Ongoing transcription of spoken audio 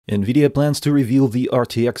NVIDIA plans to reveal the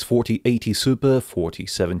RTX 4080 Super,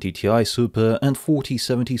 4070 Ti Super, and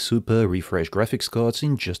 4070 Super refresh graphics cards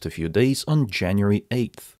in just a few days on January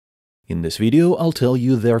 8th. In this video, I'll tell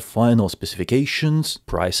you their final specifications,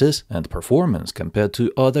 prices, and performance compared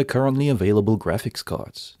to other currently available graphics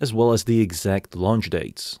cards, as well as the exact launch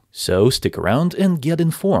dates. So stick around and get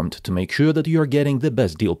informed to make sure that you're getting the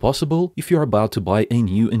best deal possible if you're about to buy a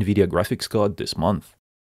new NVIDIA graphics card this month.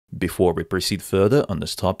 Before we proceed further on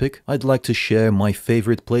this topic, I'd like to share my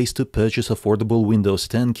favorite place to purchase affordable Windows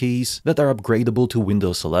 10 keys that are upgradable to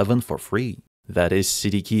Windows 11 for free. That is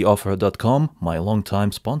cdkeyoffer.com, my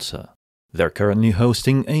longtime sponsor. They're currently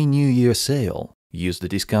hosting a New Year sale. Use the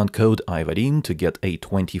discount code iVadim to get a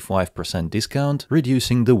 25% discount,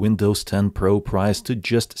 reducing the Windows 10 Pro price to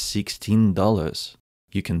just $16.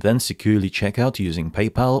 You can then securely check out using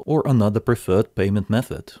PayPal or another preferred payment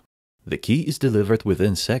method. The key is delivered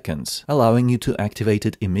within seconds, allowing you to activate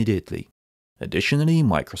it immediately. Additionally,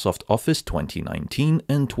 Microsoft Office 2019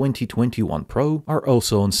 and 2021 Pro are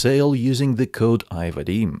also on sale using the code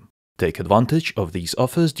iVadim. Take advantage of these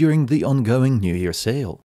offers during the ongoing New Year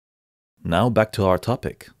sale. Now back to our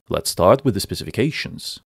topic. Let's start with the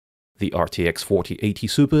specifications. The RTX 4080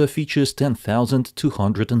 Super features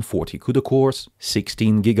 10,240 CUDA cores,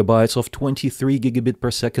 16 GB of 23 GB per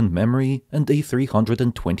second memory, and a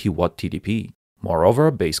 320-watt TDP. Moreover,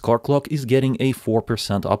 base core clock is getting a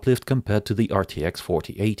 4% uplift compared to the RTX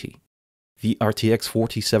 4080. The RTX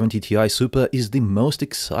 4070 Ti Super is the most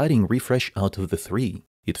exciting refresh out of the three.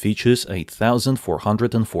 It features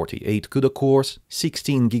 8,448 CUDA cores,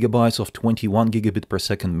 16 GB of 21 GB per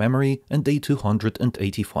second memory, and a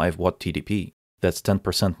 285-watt TDP. That's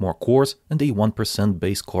 10% more cores and a 1%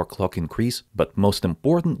 base core clock increase, but most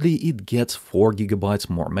importantly, it gets 4 GB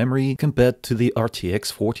more memory compared to the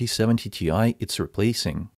RTX 4070 Ti it's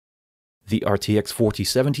replacing. The RTX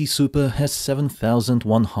 4070 Super has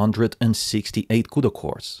 7,168 CUDA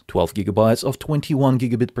cores, 12 GB of 21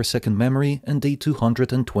 GB per second memory, and a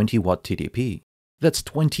 220-watt TDP. That's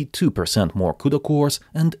 22% more CUDA cores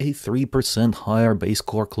and a 3% higher base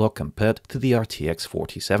core clock compared to the RTX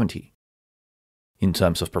 4070. In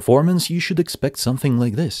terms of performance, you should expect something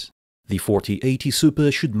like this. The 4080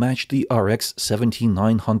 Super should match the RX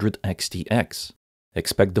 7900 XTX.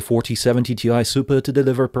 Expect the 4070 Ti Super to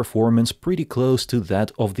deliver performance pretty close to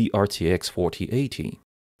that of the RTX 4080.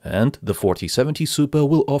 And the 4070 Super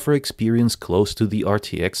will offer experience close to the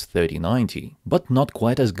RTX 3090, but not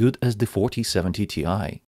quite as good as the 4070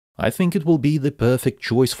 Ti. I think it will be the perfect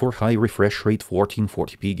choice for high refresh rate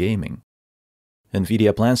 1440p gaming.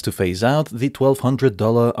 NVIDIA plans to phase out the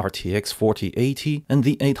 $1,200 RTX 4080 and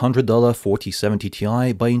the $800 4070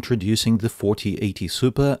 Ti by introducing the 4080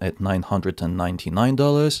 Super at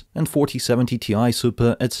 $999 and 4070 Ti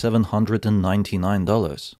Super at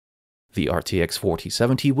 $799. The RTX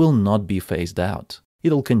 4070 will not be phased out.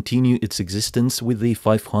 It'll continue its existence with the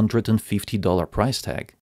 $550 price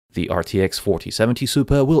tag. The RTX 4070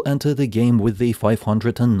 Super will enter the game with the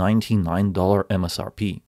 $599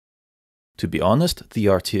 MSRP. To be honest, the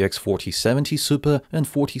RTX 4070 Super and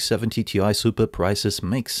 4070 Ti Super prices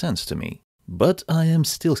make sense to me. But I am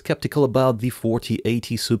still skeptical about the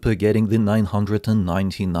 4080 Super getting the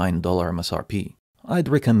 $999 MSRP. I'd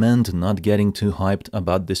recommend not getting too hyped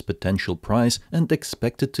about this potential price and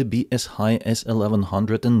expect it to be as high as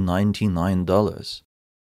 $1,199.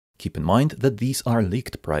 Keep in mind that these are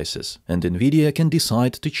leaked prices, and NVIDIA can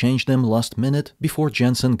decide to change them last minute before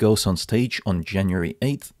Jensen goes on stage on January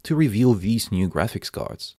 8th to reveal these new graphics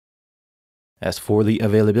cards. As for the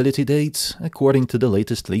availability dates, according to the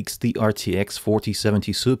latest leaks, the RTX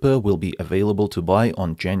 4070 Super will be available to buy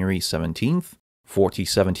on January 17th,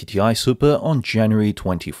 4070 Ti Super on January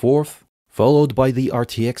 24th, followed by the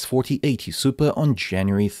RTX 4080 Super on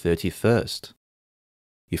January 31st.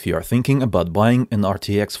 If you are thinking about buying an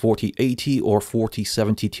RTX 4080 or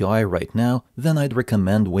 4070 Ti right now, then I'd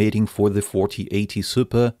recommend waiting for the 4080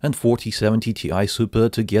 Super and 4070 Ti Super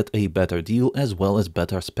to get a better deal as well as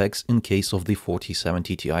better specs in case of the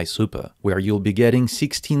 4070 Ti Super, where you'll be getting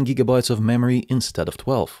 16 GB of memory instead of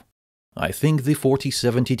 12. I think the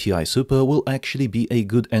 4070 Ti Super will actually be a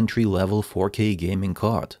good entry-level 4K gaming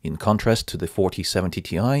card, in contrast to the 4070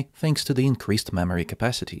 Ti thanks to the increased memory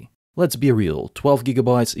capacity. Let's be real, 12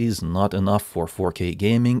 GB is not enough for 4K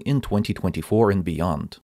gaming in 2024 and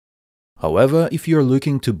beyond. However, if you're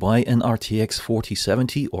looking to buy an RTX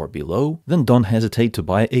 4070 or below, then don't hesitate to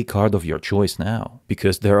buy a card of your choice now,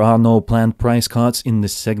 because there are no planned price cuts in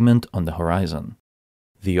this segment on the horizon.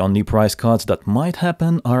 The only price cuts that might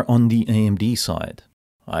happen are on the AMD side.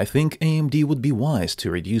 I think AMD would be wise to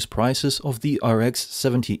reduce prices of the RX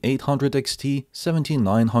 7800 XT,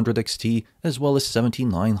 7900 XT, as well as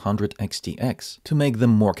 7900 XTX to make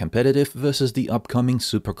them more competitive versus the upcoming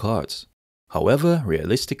super cards. However,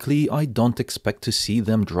 realistically, I don't expect to see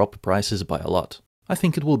them drop prices by a lot. I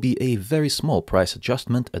think it will be a very small price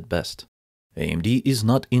adjustment at best. AMD is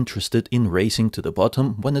not interested in racing to the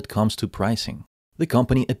bottom when it comes to pricing. The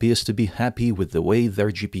company appears to be happy with the way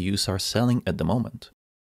their GPUs are selling at the moment.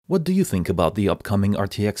 What do you think about the upcoming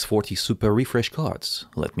RTX 40 Super refresh cards?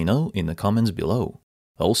 Let me know in the comments below.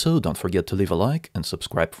 Also, don't forget to leave a like and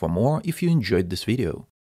subscribe for more if you enjoyed this video.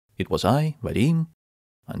 It was I, Vadim.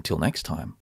 Until next time.